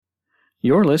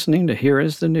You're listening to Here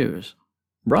Is the News,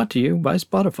 brought to you by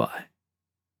Spotify.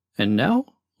 And now,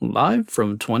 live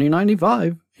from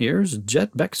 2095, here's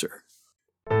Jet Beckser.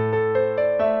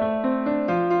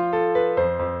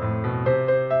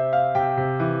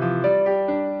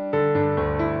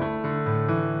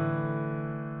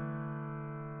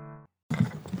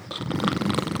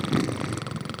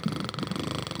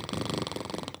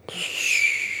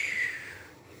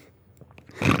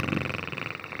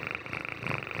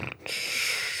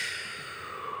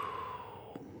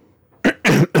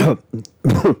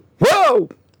 Whoa!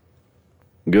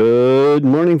 Good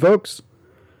morning, folks.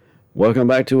 Welcome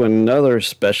back to another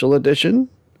special edition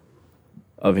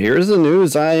of Here's the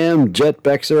News. I am Jet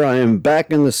Beckser. I am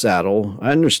back in the saddle.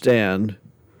 I understand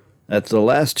that the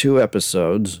last two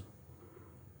episodes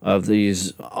of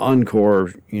these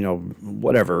Encore,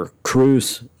 whatever,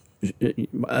 cruise,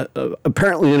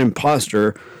 apparently an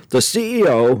imposter, the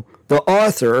CEO, the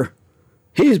author,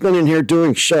 he's been in here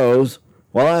doing shows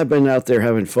while I've been out there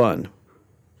having fun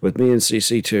with me and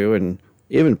CC2, and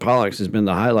even Pollux has been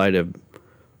the highlight of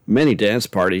many dance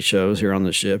party shows here on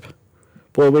the ship.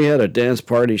 Boy, we had a dance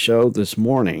party show this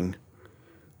morning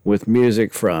with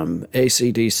music from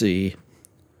AC/DC,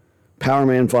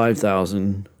 Powerman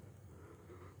 5000,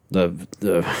 the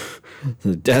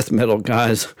death metal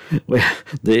guys,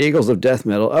 the Eagles of death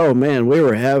metal. Oh man, we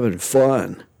were having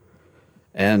fun.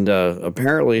 And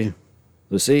apparently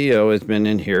the CEO has been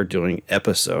in here doing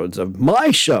episodes of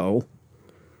my show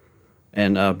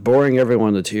and boring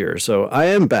everyone to tears. So I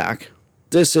am back.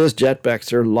 This is Jet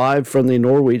Beckser, live from the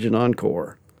Norwegian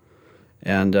Encore.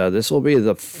 And this will be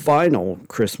the final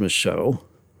Christmas show.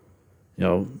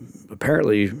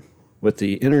 Apparently with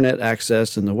the internet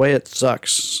access and the way it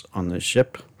sucks on this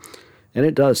ship, and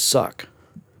it does suck,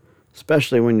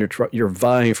 especially when you're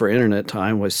vying for internet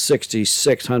time with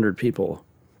 6,600 people.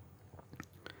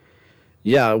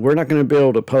 Yeah, we're not going to be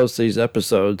able to post these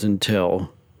episodes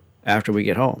until after we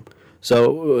get home.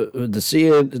 So the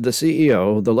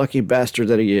CEO, the lucky bastard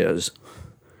that he is,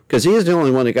 because he's the only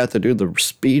one that got to do the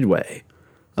speedway.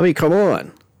 I mean, come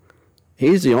on.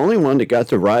 He's the only one that got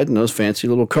to ride in those fancy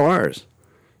little cars.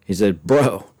 He said,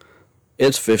 bro,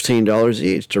 it's $15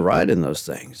 each to ride in those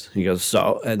things. He goes,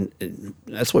 so, and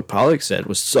that's what Pollux said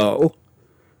was, so,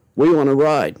 we want to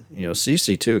ride.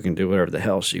 CC2 can do whatever the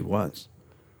hell she wants.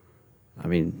 I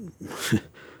mean,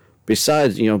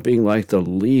 besides, being like the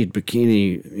lead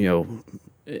bikini,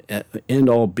 end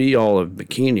all be all of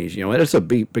bikinis, it's a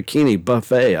bikini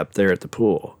buffet up there at the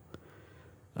pool.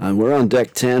 We're on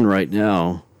deck 10 right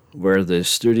now where the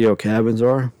studio cabins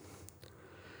are.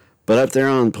 But up there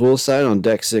on the poolside on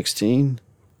deck 16,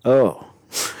 wherever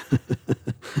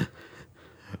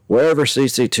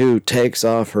CC2 takes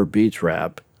off her beach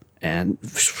wrap, and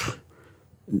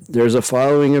there's a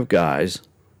following of guys,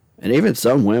 and even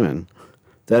some women,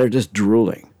 that are just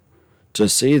drooling to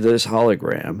see this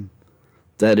hologram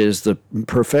that is the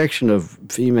perfection of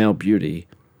female beauty,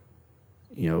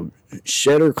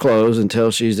 shed her clothes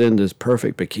until she's in this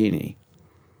perfect bikini,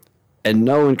 and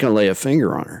no one can lay a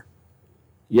finger on her.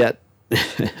 Yet,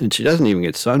 and she doesn't even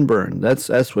get sunburned.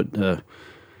 That's what,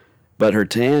 but her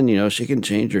tan, she can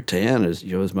change her tan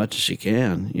as much as she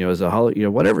can, as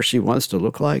whatever she wants to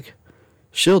look like,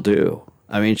 she'll do.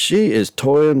 I mean, she is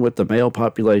toying with the male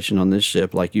population on this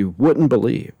ship like you wouldn't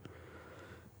believe.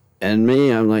 And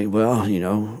me, I'm like, well,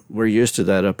 we're used to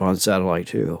that up on Satellite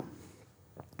too.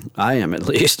 I am, at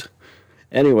least.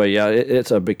 Anyway, yeah, it's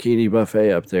a bikini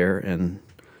buffet up there, and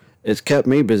it's kept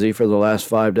me busy for the last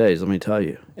 5 days, let me tell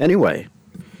you. Anyway,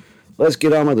 let's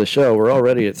get on with the show. We're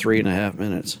already at 3.5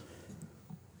 minutes.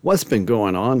 What's been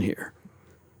going on here?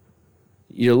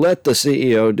 You let the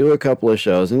CEO do a couple of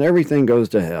shows, and everything goes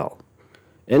to hell.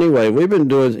 Anyway, we've been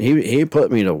doing, he put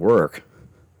me to work.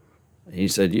 He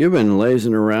said, you've been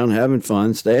lazing around, having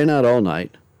fun, staying out all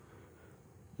night.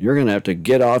 You're going to have to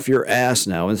get off your ass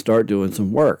now and start doing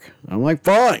some work. I'm like,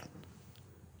 fine.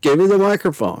 Give me the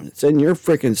microphone. It's in your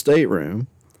freaking stateroom.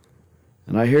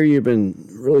 And I hear you've been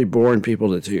really boring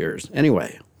people to tears.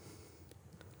 Anyway,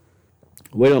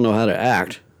 we don't know how to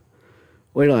act.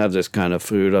 We don't have this kind of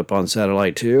food up on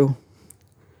Satellite 2.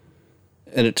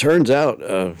 And it turns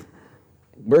out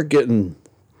we're getting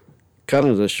kind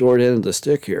of the short end of the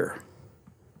stick here.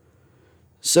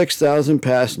 6,000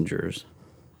 passengers.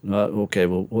 Okay,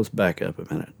 well, let's back up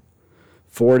a minute.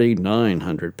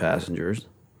 4,900 passengers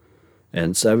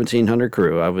and 1,700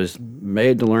 crew. I was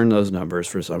made to learn those numbers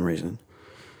for some reason,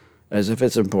 as if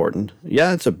it's important.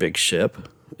 Yeah, it's a big ship.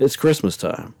 It's Christmas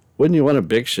time. Wouldn't you want a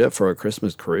big ship for a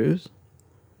Christmas cruise?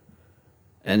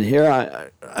 And here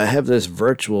I have this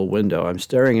virtual window. I'm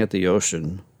staring at the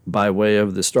ocean by way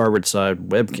of the starboard side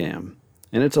webcam.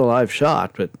 and it's a live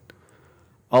shot, but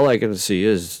all I get to see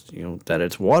is, that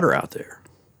it's water out there.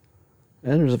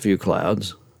 And there's a few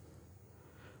clouds.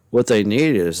 What they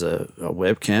need is a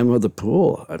webcam of the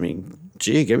pool. I mean,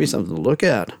 gee, give me something to look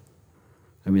at.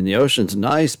 I mean, the ocean's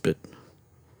nice,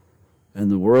 and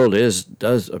the world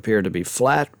does appear to be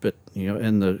flat, but,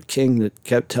 and the king that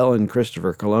kept telling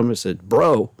Christopher Columbus said,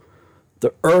 bro,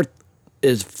 the earth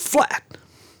is flat.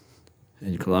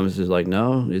 And Columbus is like,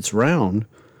 no, it's round.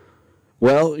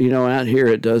 Well, out here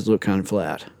it does look kind of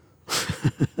flat.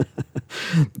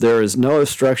 There is no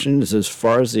obstructions as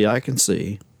far as the eye can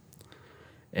see.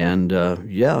 And,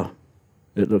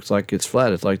 it looks like it's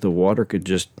flat. It's like the water could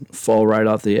just fall right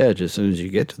off the edge as soon as you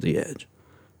get to the edge.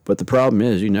 But the problem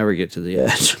is you never get to the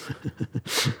edge.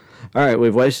 All right,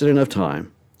 we've wasted enough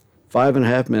time.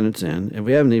 5.5 minutes in, and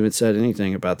we haven't even said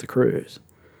anything about the cruise,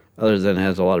 other than it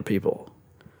has a lot of people.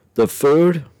 The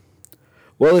food,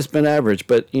 well, it's been average,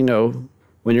 but,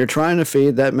 when you're trying to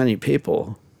feed that many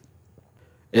people,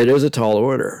 it is a tall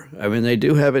order. I mean, they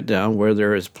do have it down where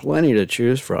there is plenty to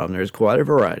choose from. There's quite a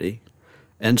variety,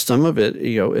 and some of it,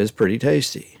 is pretty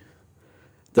tasty.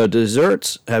 The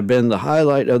desserts have been the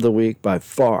highlight of the week by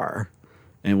far,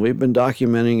 and we've been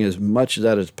documenting as much of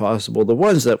that as possible. The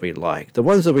ones that we like. The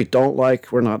ones that we don't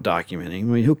like, we're not documenting. I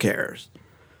mean, who cares?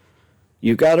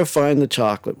 You got to find the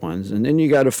chocolate ones, and then you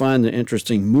got to find the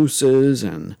interesting mousses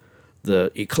and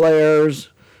the eclairs.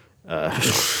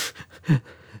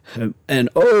 And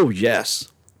oh,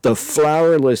 yes, the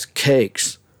flourless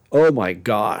cakes. Oh, my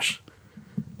gosh.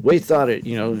 We thought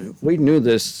we knew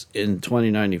this in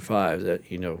 2095 that,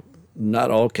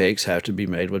 not all cakes have to be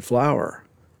made with flour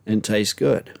and taste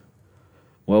good.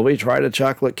 Well, we tried a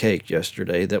chocolate cake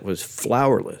yesterday that was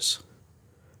flourless.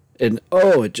 And,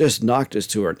 it just knocked us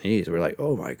to our knees. We're like,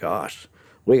 oh, my gosh,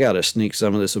 we got to sneak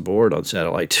some of this aboard on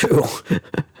satellite, too.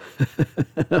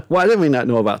 Why did we not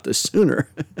know about this sooner?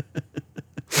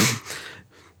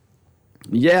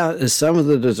 Yeah, some of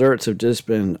the desserts have just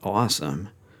been awesome.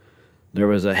 There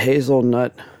was a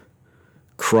hazelnut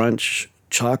crunch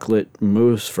chocolate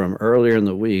mousse from earlier in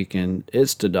the week, and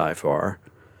it's to die for.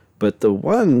 But the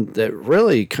one that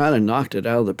really kind of knocked it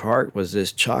out of the park was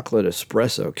this chocolate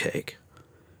espresso cake.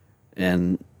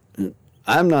 And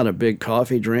I'm not a big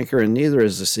coffee drinker, and neither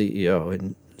is the CEO.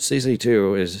 And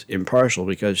CC2 is impartial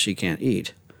because she can't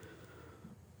eat.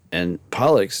 And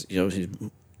Pollux,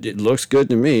 it looks good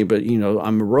to me, but,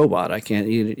 I'm a robot. I can't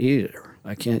eat it either.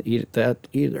 I can't eat that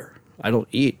either. I don't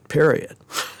eat, period.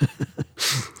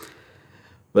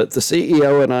 But the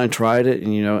CEO and I tried it,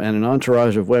 and an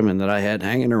entourage of women that I had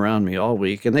hanging around me all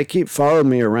week, and they keep following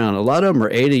me around. A lot of them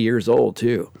are 80 years old,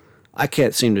 too. I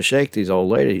can't seem to shake these old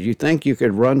ladies. You think you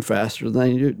could run faster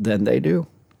than they do?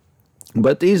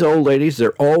 But these old ladies,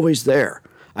 they're always there.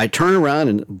 I turn around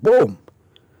and boom.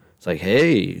 It's like,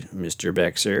 hey, Mr.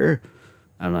 Beckser.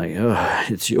 I'm like, oh,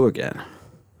 it's you again.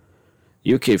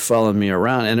 You keep following me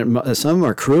around. And some of them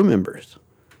are crew members.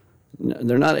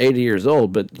 They're not 80 years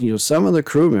old, but some of the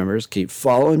crew members keep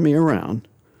following me around,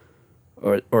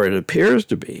 or it appears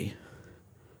to be.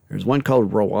 There's one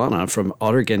called Rowana from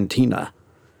Argentina.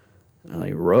 I'm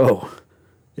like, Ro,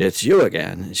 it's you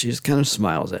again. And she just kind of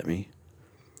smiles at me.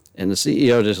 And the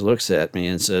CEO just looks at me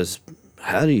and says,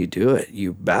 how do you do it,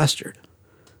 you bastard?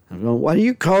 I'm going, why are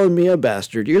you calling me a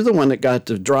bastard? You're the one that got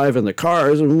to drive in the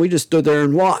cars, and we just stood there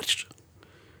and watched.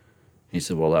 He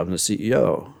said, well, I'm the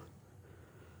CEO.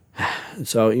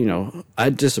 So, I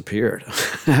disappeared.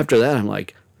 After that, I'm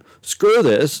like, screw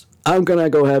this. I'm going to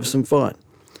go have some fun.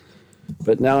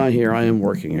 But now here I am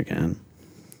working again,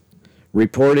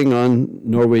 reporting on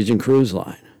Norwegian Cruise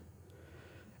Line.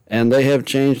 And they have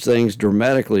changed things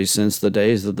dramatically since the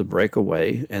days of the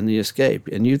breakaway and the escape.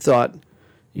 And you thought,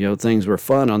 things were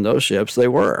fun on those ships. They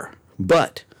were.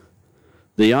 But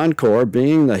the Encore,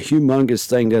 being the humongous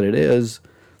thing that it is,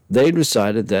 they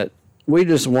decided that we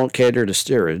just won't cater to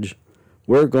steerage.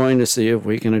 We're going to see if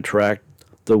we can attract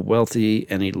the wealthy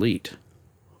and elite.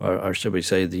 Or should we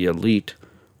say the elite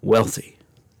wealthy.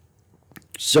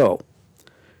 So,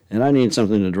 and I need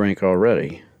something to drink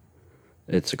already.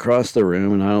 It's across the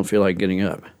room, and I don't feel like getting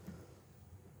up.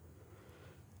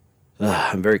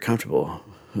 I'm very comfortable,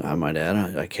 I might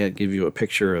add. I can't give you a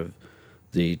picture of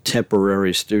the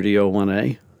temporary Studio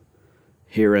 1A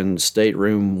here in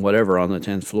stateroom whatever on the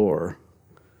 10th floor.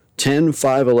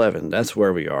 10511, that's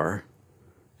where we are,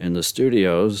 in the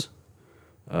studios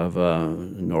of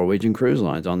Norwegian Cruise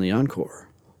Lines on the Encore.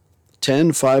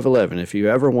 10511, if you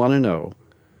ever want to know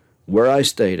where I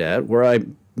stayed at, where I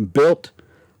built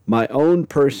my own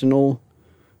personal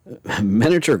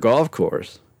miniature golf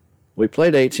course We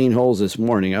played 18 holes this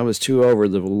morning. I was 2 over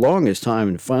the longest time,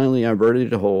 and finally I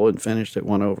birdied a hole and finished at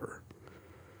 1 over.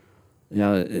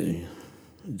 Yeah,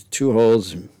 2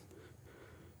 holes,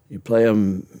 you play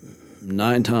them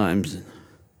 9 times,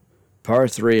 par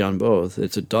 3 on both.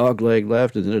 It's a dog leg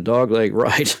left and then a dog leg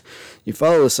right. You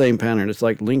follow the same pattern. It's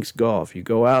like links golf. You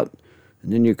go out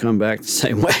and then you come back the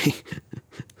same way.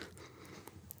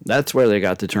 That's where they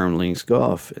got the term links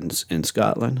golf in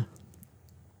Scotland.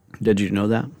 Did you know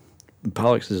that?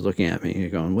 Pollux is looking at me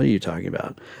and going, what are you talking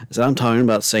about? So I'm talking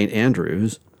about St.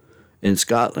 Andrews in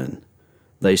Scotland.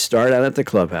 They start out at the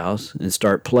clubhouse and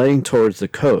start playing towards the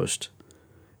coast.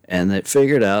 And they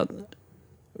figured out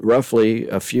roughly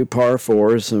a few par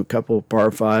 4s, a couple of par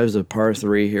 5s, a par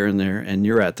 3 here and there, and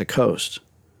you're at the coast.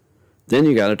 Then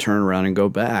you got to turn around and go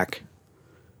back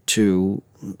to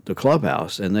the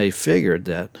clubhouse. And they figured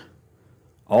that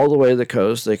all the way to the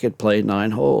coast, they could play 9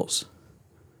 holes.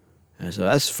 And so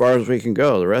that's as far as we can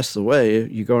go. The rest of the way,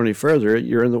 if you go any further,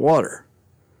 you're in the water.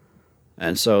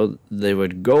 And so they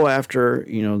would go after,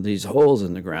 these holes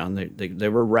in the ground. They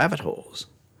were rabbit holes.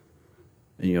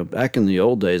 And, back in the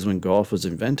old days when golf was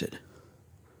invented.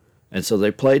 And so they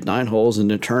played 9 holes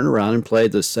and then turned around and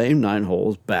played the same 9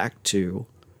 holes back to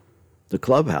the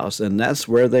clubhouse. And that's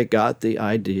where they got the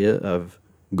idea of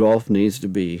golf needs to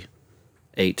be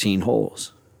 18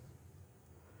 holes.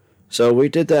 So we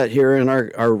did that here in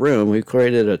our room. We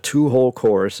created a 2-hole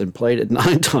course and played it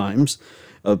 9 times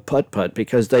of putt-putt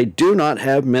because they do not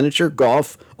have miniature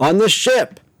golf on the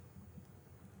ship.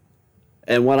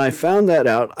 And when I found that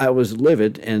out, I was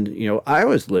livid. And, I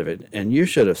was livid. And you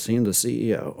should have seen the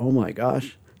CEO. Oh, my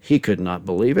gosh. He could not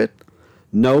believe it.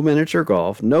 No miniature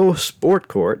golf. No sport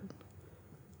court.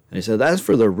 And he said, that's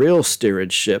for the real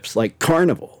steerage ships like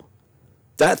Carnival.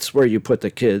 That's where you put the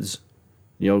kids.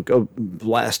 Go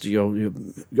blast,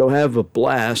 go have a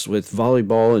blast with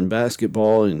volleyball and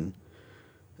basketball and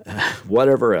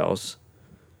whatever else.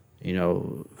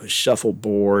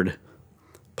 Shuffleboard,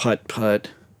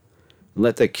 putt-putt.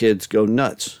 Let the kids go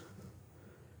nuts.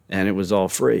 And it was all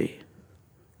free.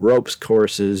 Ropes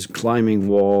courses, climbing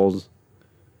walls,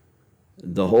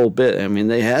 the whole bit. I mean,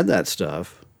 they had that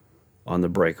stuff on the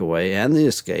Breakaway and the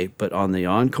Escape, but on the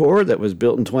Encore that was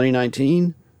built in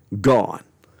 2019, gone.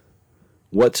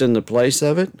 What's in the place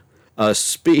of it? A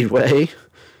speedway,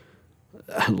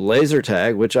 a laser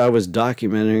tag, which I was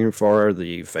documenting for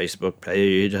the Facebook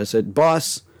page. I said,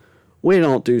 boss, we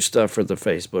don't do stuff for the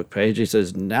Facebook page. He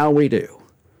says, now we do.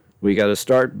 We got to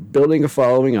start building a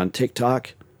following on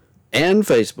TikTok and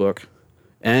Facebook,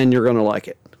 and you're going to like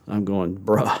it. I'm going,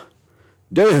 bruh,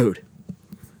 dude,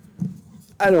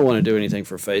 I don't want to do anything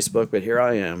for Facebook, but here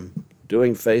I am.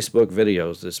 Doing Facebook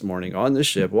videos this morning on the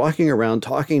ship, walking around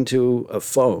talking to a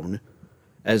phone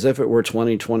as if it were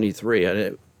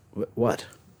 2023. What?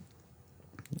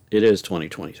 It is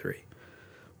 2023.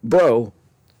 Bro,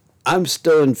 I'm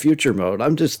still in future mode.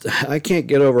 I can't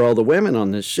get over all the women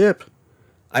on this ship.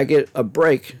 I get a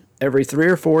break every 3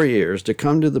 or 4 years to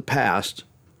come to the past.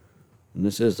 And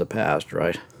this is the past,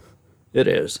 right? It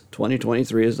is.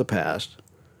 2023 is the past.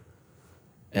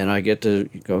 And I get to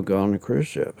go on a cruise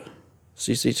ship.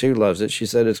 CC2 loves it. She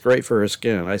said it's great for her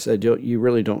skin. I said, you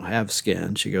really don't have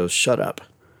skin. She goes, shut up.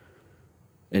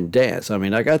 And dance. I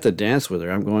mean, I got to dance with her.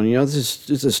 I'm going, this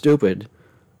is stupid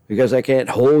because I can't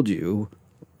hold you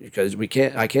because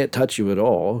I can't touch you at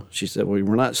all. She said, well,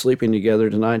 we're not sleeping together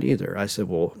tonight either. I said,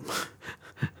 well,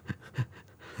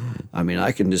 I mean,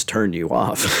 I can just turn you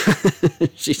off.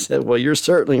 She said, well, you're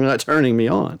certainly not turning me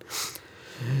on.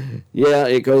 Yeah,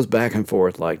 it goes back and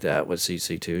forth like that with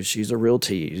CC2. She's a real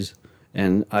tease.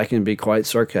 And I can be quite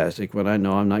sarcastic when I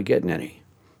know I'm not getting any.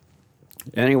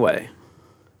 Anyway,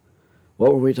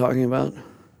 what were we talking about?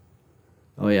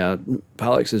 Oh, yeah,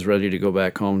 Pollux is ready to go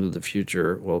back home to the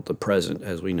future, well, the present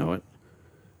as we know it,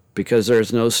 because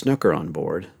there's no snooker on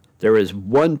board. There is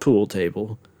one pool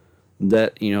table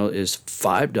that, is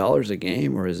 $5 a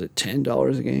game, or is it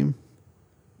 $10 a game?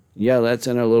 Yeah, that's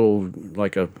in a little,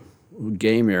 like a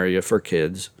game area for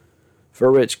kids,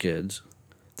 for rich kids.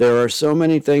 There are so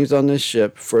many things on this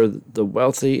ship for the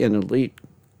wealthy and elite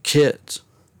kids.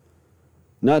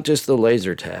 Not just the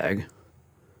laser tag,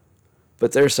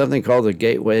 but there's something called the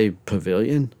Gateway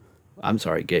Pavilion.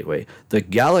 The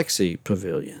Galaxy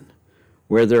Pavilion,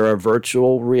 where there are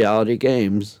virtual reality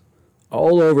games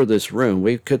all over this room.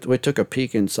 We took a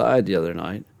peek inside the other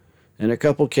night, and a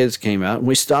couple kids came out, and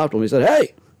we stopped them. We said,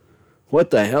 hey,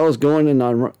 what the hell is going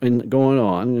on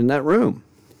in that room?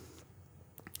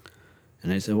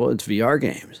 And they said, well, it's VR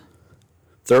games.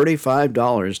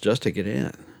 $35 just to get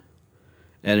in.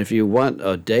 And if you want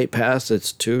a day pass,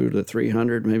 it's $200 to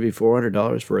 $300, maybe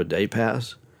 $400 for a day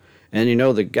pass. And you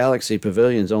know, the Galaxy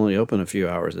Pavilion's only open a few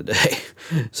hours a day.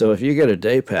 So if you get a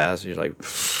day pass, you're like,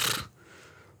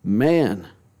 man,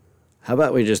 how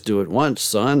about we just do it once,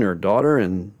 son or daughter,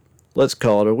 and let's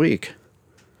call it a week.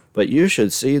 But you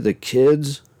should see the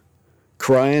kids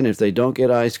crying if they don't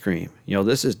get ice cream. You know,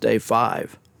 this is day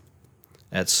 5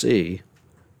 at sea,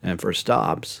 and for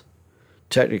stops,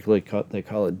 technically they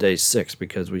call it day 6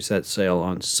 because we set sail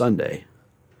on Sunday.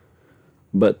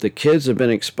 But the kids have been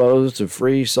exposed to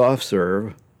free soft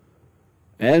serve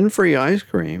and free ice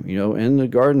cream, you know, in the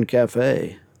Garden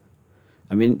Cafe.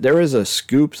 I mean, there is a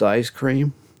Scoops ice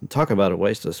cream, talk about a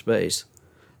waste of space,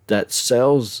 that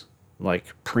sells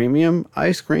like premium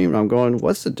ice cream. I'm going,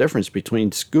 what's the difference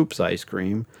between Scoops ice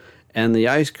cream and the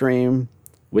ice cream,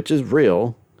 which is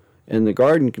real, in the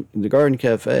Garden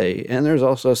Cafe, and there's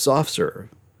also soft serve.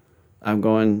 I'm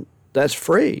going, that's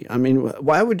free. I mean,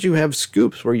 why would you have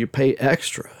Scoops where you pay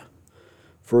extra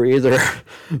for either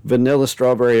vanilla,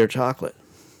 strawberry, or chocolate?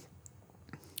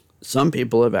 Some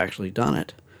people have actually done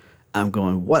it. I'm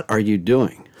going, what are you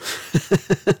doing?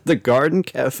 The Garden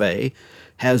Cafe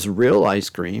has real ice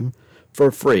cream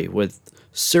for free with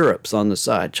syrups on the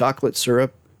side, chocolate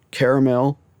syrup,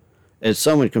 caramel. And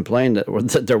someone complained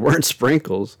that there weren't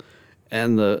sprinkles.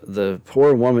 And the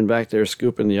poor woman back there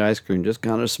scooping the ice cream just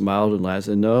kind of smiled and laughed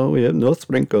and said, no, we have no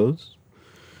sprinkles.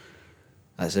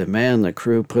 I said, man, the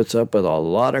crew puts up with a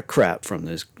lot of crap from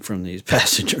these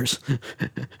passengers.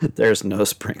 There's no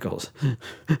sprinkles.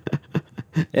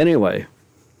 Anyway,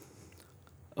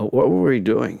 what were we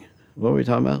doing? What were we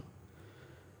talking about?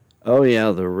 Oh,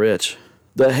 yeah, the rich.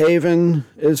 The haven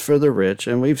is for the rich,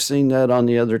 and we've seen that on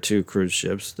the other 2 cruise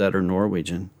ships that are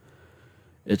Norwegian.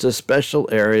 It's a special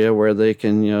area where they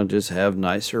can, you know, just have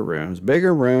nicer rooms,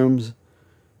 bigger rooms,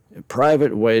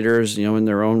 private waiters, you know, in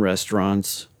their own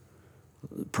restaurants,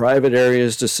 private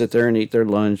areas to sit there and eat their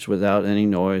lunch without any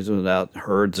noise, without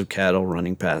herds of cattle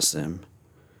running past them.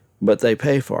 But they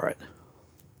pay for it.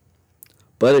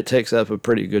 But it takes up a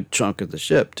pretty good chunk of the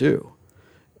ship, too.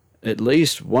 At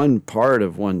least one part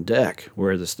of one deck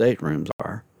where the staterooms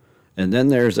are. And then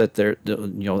there's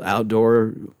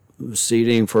outdoor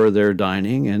seating for their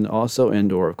dining, and also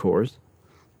indoor, of course.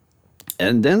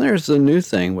 And then there's the new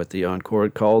thing with the Encore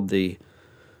called the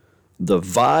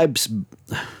Vibes,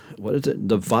 what is it?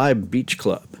 The Vibe Beach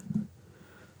Club.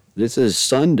 This is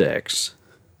sun decks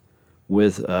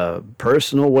with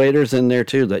personal waiters in there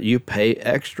too that you pay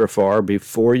extra for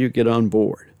before you get on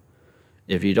board.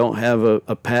 If you don't have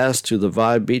a pass to the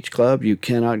Vibe Beach Club, you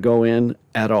cannot go in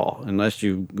at all unless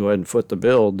you go ahead and foot the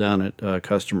bill down at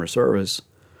customer service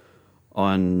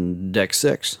on deck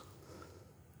 6.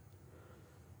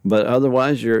 But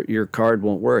otherwise, your card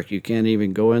won't work. You can't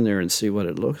even go in there and see what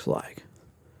it looks like.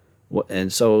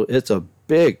 And so it's a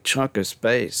big chunk of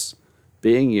space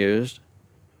being used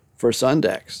for sun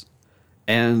decks.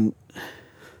 And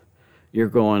you're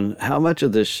going, how much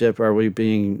of this ship are we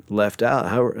being left out?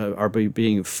 How are we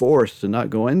being forced to not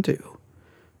go into,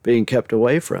 being kept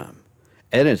away from?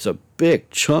 And it's a big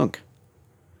chunk.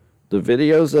 The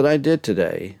videos that I did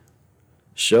today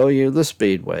show you the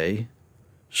speedway,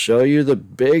 show you the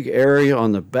big area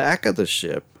on the back of the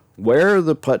ship where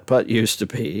the putt-putt used to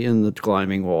be and the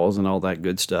climbing walls and all that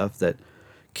good stuff that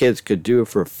kids could do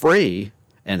for free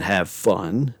and have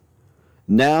fun.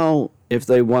 Now, if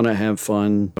they want to have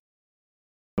fun,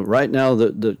 right now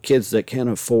the kids that can't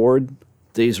afford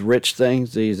these rich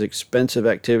things, these expensive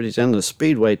activities, and the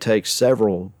speedway takes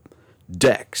several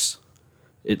decks,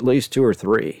 at least 2 or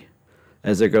 3.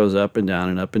 As it goes up and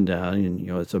down, and you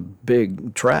know, it's a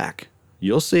big track.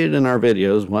 You'll see it in our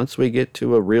videos once we get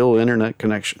to a real internet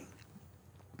connection.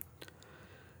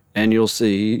 And you'll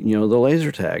see, you know, the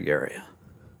laser tag area.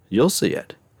 You'll see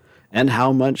it. And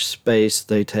how much space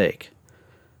they take.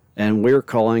 And we're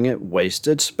calling it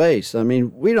wasted space. I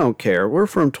mean, we don't care. We're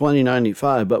from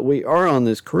 2095, but we are on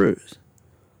this cruise.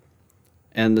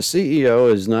 And the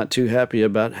CEO is not too happy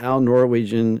about how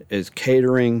Norwegian is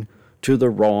catering to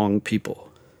the wrong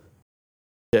people.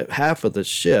 Half of the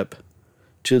ship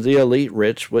to the elite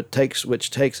rich,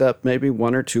 which takes up maybe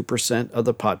 1 or 2% of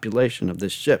the population of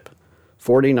this ship.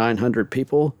 4,900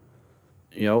 people,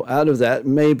 you know, out of that,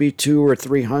 maybe 200 or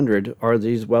 300 are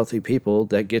these wealthy people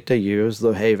that get to use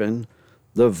the Haven,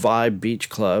 the Vibe Beach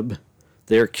Club,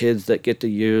 their kids that get to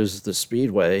use the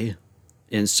Speedway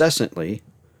incessantly,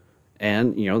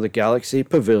 and, you know, the Galaxy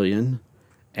Pavilion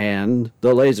and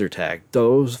the laser tag.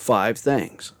 Those 5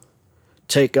 things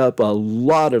take up a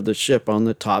lot of the ship on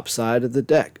the top side of the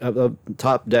deck, of the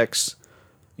top decks,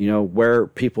 you know, where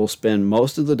people spend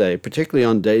most of the day, particularly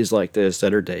on days like this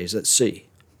that are days at sea.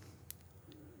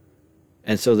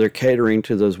 And so they're catering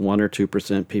to those 1 or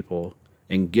 2% people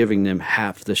and giving them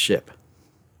half the ship.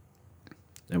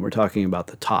 And we're talking about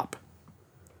the top.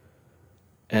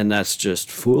 And that's just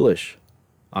foolish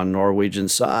on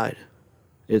Norwegian's side.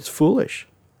 It's foolish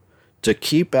to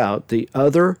keep out the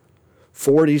other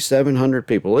 4,700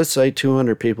 people. Let's say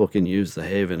 200 people can use the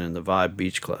Haven and the Vibe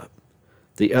Beach Club.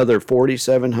 The other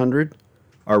 4,700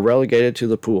 are relegated to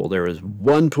the pool. There is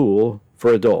one pool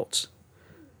for adults.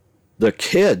 The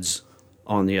kids,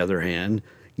 on the other hand,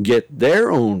 get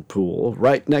their own pool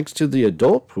right next to the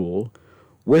adult pool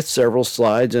with several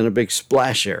slides and a big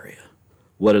splash area.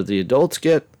 What do the adults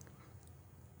get?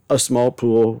 A small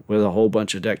pool with a whole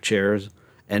bunch of deck chairs,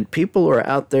 and people are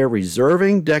out there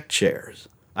reserving deck chairs.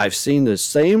 I've seen the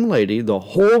same lady the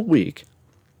whole week,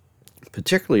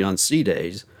 particularly on sea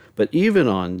days, but even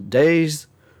on days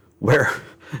where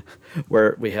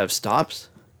we have stops,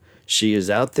 she is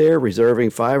out there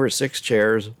reserving 5 or 6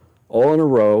 chairs all in a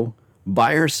row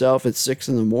by herself at 6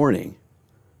 in the morning,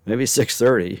 maybe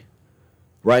 6:30,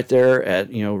 right there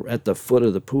at the foot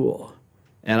of the pool.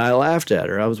 And I laughed at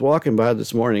her. I was walking by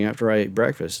this morning after I ate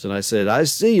breakfast, and I said, "I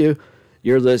see you.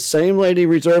 You're the same lady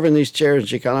reserving these chairs." And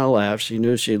she kind of laughed. She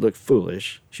knew she looked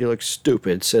foolish. She looked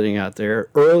stupid sitting out there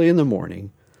early in the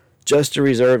morning just to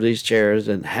reserve these chairs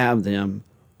and have them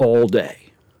all day.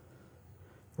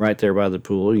 Right there by the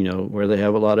pool, where they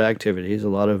have a lot of activities, a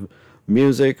lot of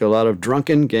music, a lot of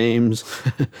drunken games.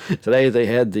 Today they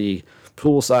had the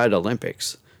poolside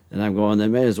Olympics. And I'm going, they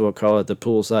may as well call it the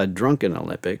poolside drunken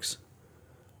Olympics.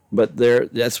 But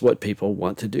that's what people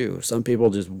want to do. Some people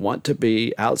just want to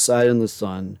be outside in the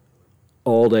sun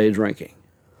all day drinking.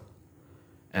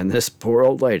 And this poor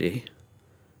old lady,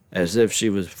 as if she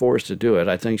was forced to do it,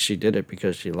 I think she did it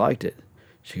because she liked it.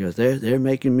 She goes, they're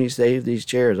making me save these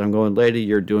chairs. I'm going, lady,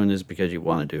 you're doing this because you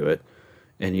want to do it.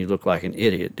 And you look like an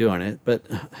idiot doing it. But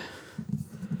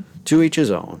to each his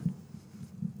own.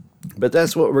 But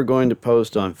that's what we're going to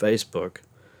post on Facebook,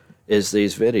 is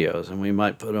these videos. And we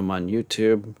might put them on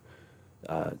YouTube,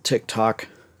 TikTok,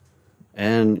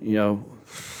 and,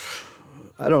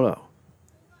 I don't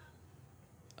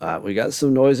know. We got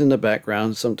some noise in the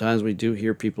background. Sometimes we do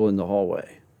hear people in the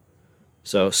hallway.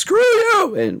 So, screw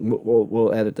you! And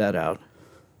we'll edit that out.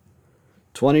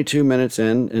 22 minutes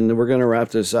in, and we're going to wrap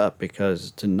this up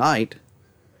because tonight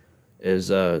is,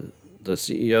 the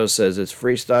CEO says it's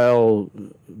freestyle,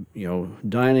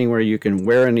 dining where you can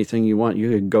wear anything you want.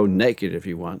 You can go naked if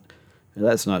you want. And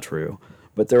that's not true.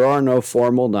 But there are no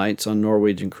formal nights on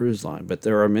Norwegian Cruise Line. But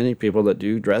there are many people that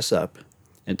do dress up.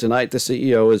 And tonight the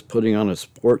CEO is putting on a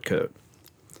sport coat.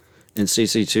 And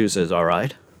CC2 says, all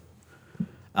right,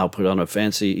 I'll put on a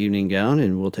fancy evening gown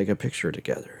and we'll take a picture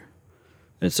together.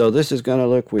 And so this is going to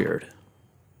look weird.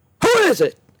 Who is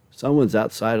it? Someone's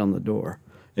outside on the door.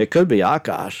 It could be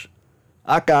Akash.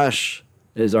 Akash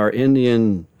is our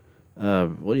Indian,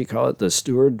 what do you call it, the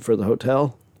steward for the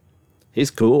hotel. He's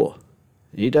cool.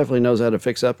 He definitely knows how to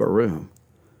fix up a room.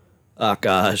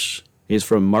 Akash. He's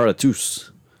from Mauritius,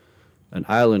 an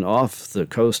island off the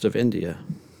coast of India.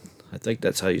 I think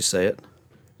that's how you say it.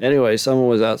 Anyway, someone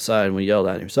was outside and we yelled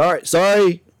at him. Sorry.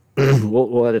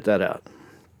 We'll edit that out.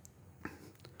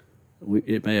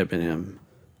 It may have been him.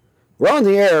 We're on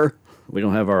the air. We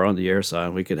don't have our on the air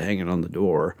sign. We could hang it on the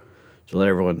door to let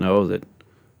everyone know that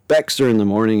Beckser in the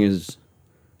morning is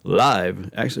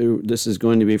live. Actually, this is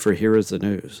going to be for Here Is the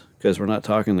News, because we're not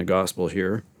talking the gospel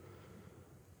here.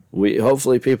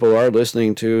 Hopefully people are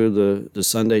listening to the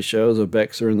Sunday shows of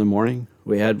Beckser in the morning.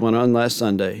 We had one on last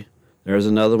Sunday. There's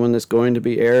another one that's going to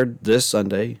be aired this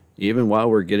Sunday, even while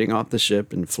we're getting off the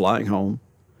ship and flying home.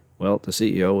 Well, the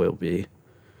CEO will be.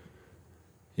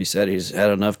 He said he's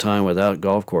had enough time without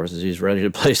golf courses. He's ready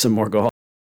to play some more golf.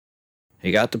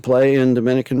 He got to play in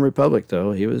Dominican Republic,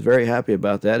 though. He was very happy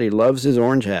about that. He loves his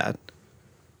orange hat.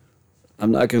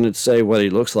 I'm not going to say what he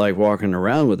looks like walking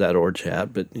around with that orange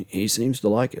hat, but he seems to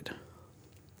like it.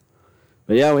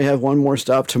 But yeah, we have one more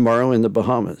stop tomorrow in the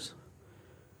Bahamas.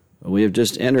 We have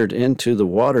just entered into the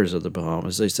waters of the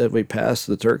Bahamas. They said we passed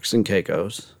the Turks and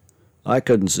Caicos. I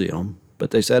couldn't see them, but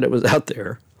they said it was out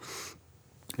there.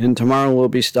 And tomorrow we'll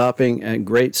be stopping at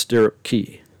Great Stirrup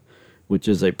Cay, which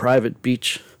is a private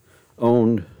beach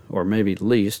owned, or maybe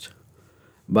leased,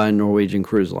 by Norwegian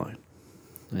Cruise Line.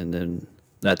 And then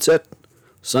that's it.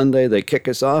 Sunday they kick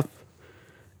us off,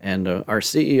 and our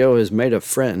CEO has made a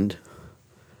friend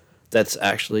that's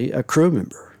actually a crew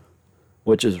member,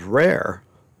 which is rare,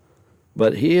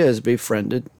 but he has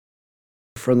befriended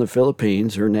from the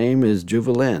Philippines. Her name is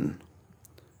Juvelin.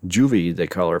 Juvie, they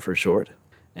call her for short.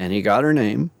 And he got her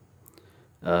name.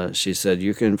 She said,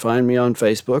 you can find me on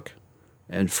Facebook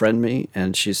and friend me.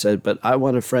 And she said, but I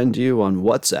want to friend you on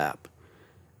WhatsApp.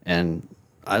 And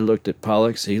I looked at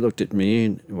Pollux, he looked at me,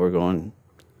 and we're going,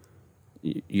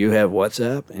 you have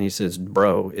WhatsApp? And he says,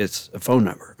 bro, it's a phone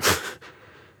number.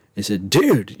 He said,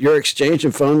 dude, you're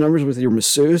exchanging phone numbers with your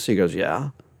masseuse? He goes, yeah.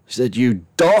 He said, you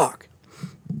dog.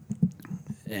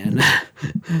 And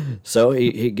so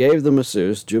he gave the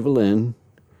masseuse, Juvelin,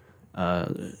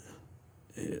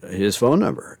 his phone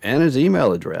number and his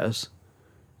email address,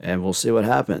 and we'll see what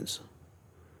happens.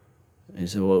 He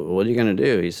said, well, what are you going to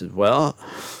do? He said, well,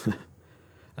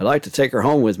 I'd like to take her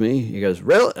home with me. He goes,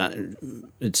 really? And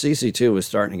CC2 was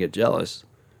starting to get jealous.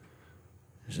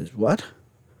 He says, what?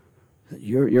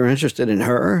 You're interested in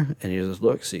her? And he says,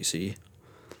 look, CC,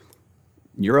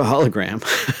 you're a hologram.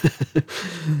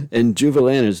 And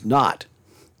Juvelin is not.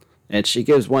 And she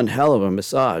gives one hell of a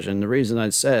massage. And the reason I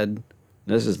said,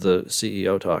 this is the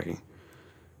CEO talking,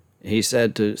 he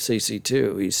said to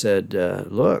CC2, he said,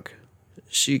 look,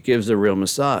 she gives a real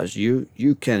massage. You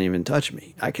can't even touch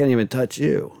me. I can't even touch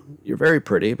you. You're very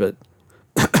pretty, but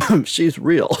she's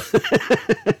real.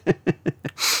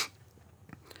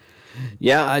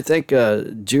 Yeah, I think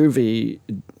Juvie,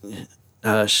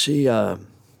 she, and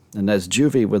that's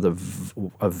Juvie with a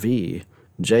V,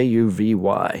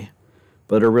 Juvy,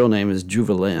 but her real name is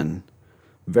Juvelin.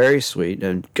 Very sweet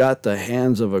and got the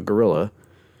hands of a gorilla.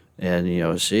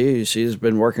 And, she's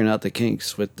been working out the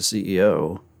kinks with the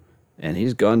CEO, and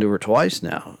he's gone to her twice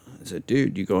now. I said,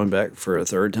 dude, you going back for a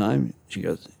third time?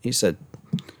 He said,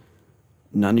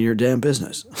 none of your damn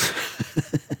business.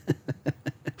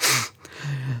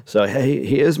 So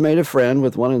he has made a friend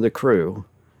with one of the crew,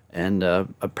 and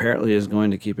apparently is going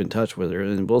to keep in touch with her,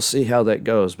 and we'll see how that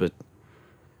goes. But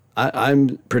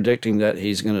I'm predicting that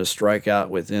he's going to strike out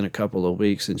within a couple of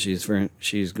weeks, and she's going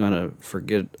to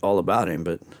forget all about him.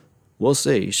 But we'll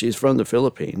see. She's from the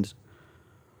Philippines,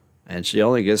 and she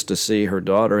only gets to see her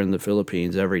daughter in the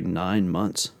Philippines every 9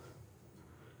 months.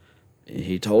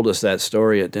 He told us that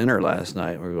story at dinner last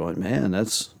night. We're going, man,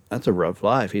 that's a rough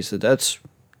life. He said, that's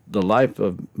the life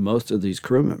of most of these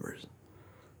crew members.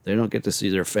 They don't get to see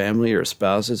their family or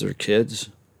spouses or kids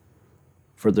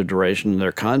for the duration of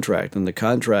their contract, and the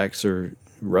contracts are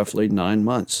roughly 9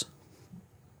 months.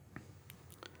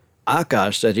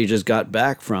 Akash said he just got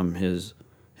back from his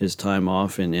time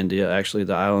off in India, actually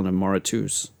the island of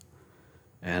Mauritius.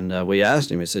 And we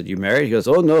asked him, he said, you married? He goes,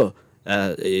 oh, no.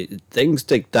 Things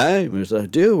take time. We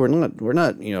said, dude, we're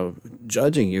not,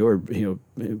 judging you or,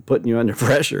 putting you under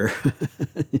pressure.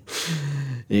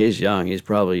 He's young. He's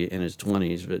probably in his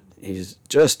 20s, but he's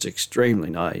just extremely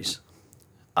nice.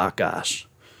 Akash.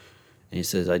 And he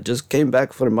says, I just came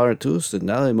back from Mauritius and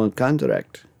now I'm on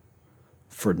contract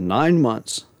for 9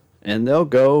 months. And they'll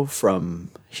go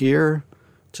from here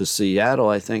to Seattle,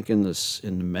 I think,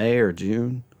 in May or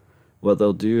June. Well,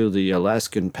 they'll do the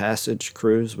Alaskan Passage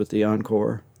cruise with the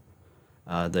Encore.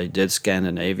 They did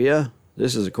Scandinavia.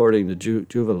 This is according to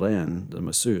Juvelin, the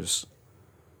masseuse.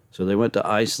 So they went to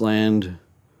Iceland,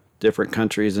 different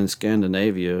countries in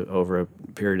Scandinavia over a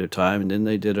period of time, and then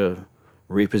they did a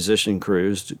reposition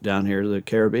cruise down here to the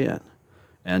Caribbean.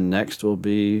 And next will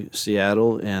be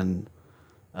Seattle and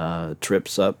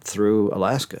trips up through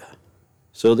Alaska.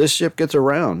 So this ship gets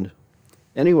around.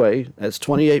 Anyway, that's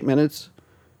 28 minutes.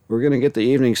 We're going to get the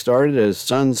evening started as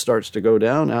sun starts to go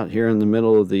down out here in the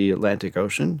middle of the Atlantic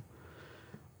Ocean.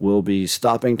 We'll be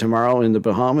stopping tomorrow in the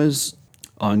Bahamas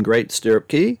on Great Stirrup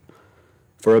Key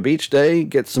for a beach day,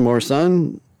 get some more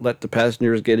sun, let the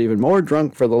passengers get even more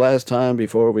drunk for the last time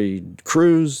before we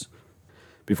cruise,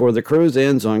 before the cruise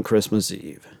ends on Christmas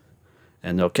Eve.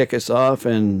 And they'll kick us off,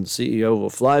 and CEO will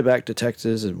fly back to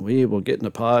Texas, and we will get in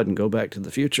a pod and go back to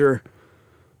the future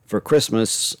for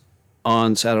Christmas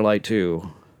on Satellite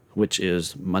 2. Which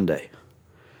is Monday.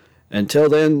 Until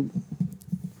then,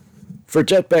 for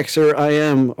Jet Beckser, I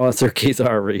am author Keith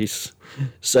R. Reese,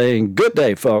 saying good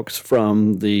day, folks,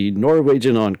 from the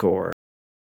Norwegian Encore.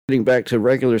 Getting back to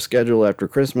regular schedule after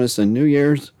Christmas and New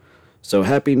Year's, so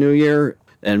Happy New Year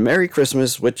and Merry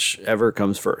Christmas, whichever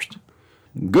comes first.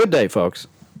 Good day, folks.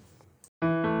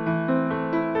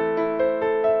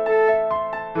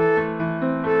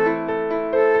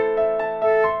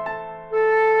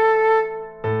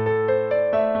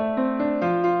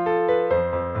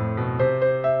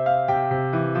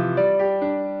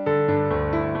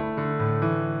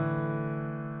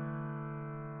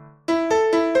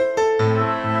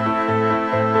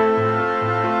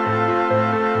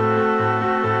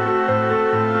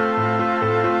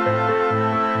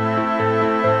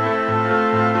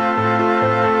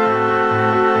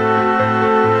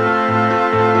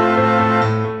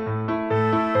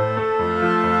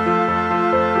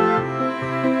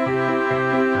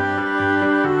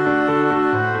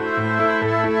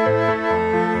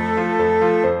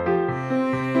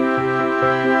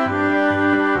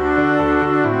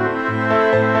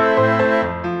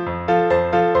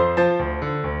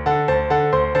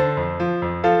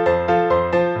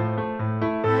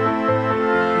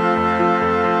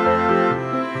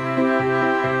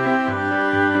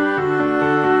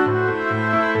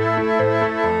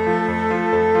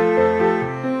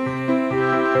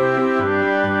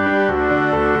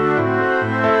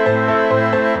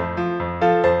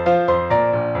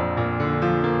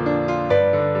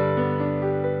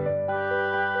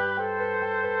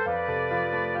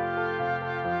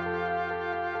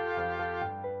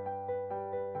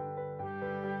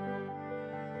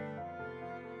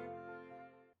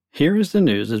 Here is the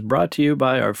News is brought to you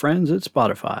by our friends at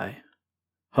Spotify.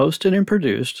 Hosted and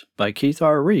produced by Keith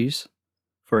R. Reese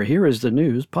for Here is the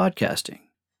News podcasting.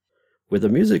 With a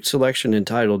music selection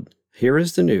entitled Here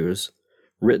is the News,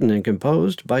 written and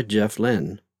composed by Jeff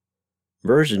Lynne.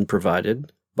 Version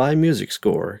provided by Music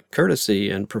Score, courtesy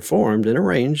and performed and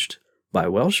arranged by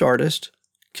Welsh artist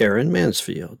Karen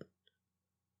Mansfield.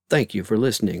 Thank you for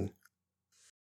listening.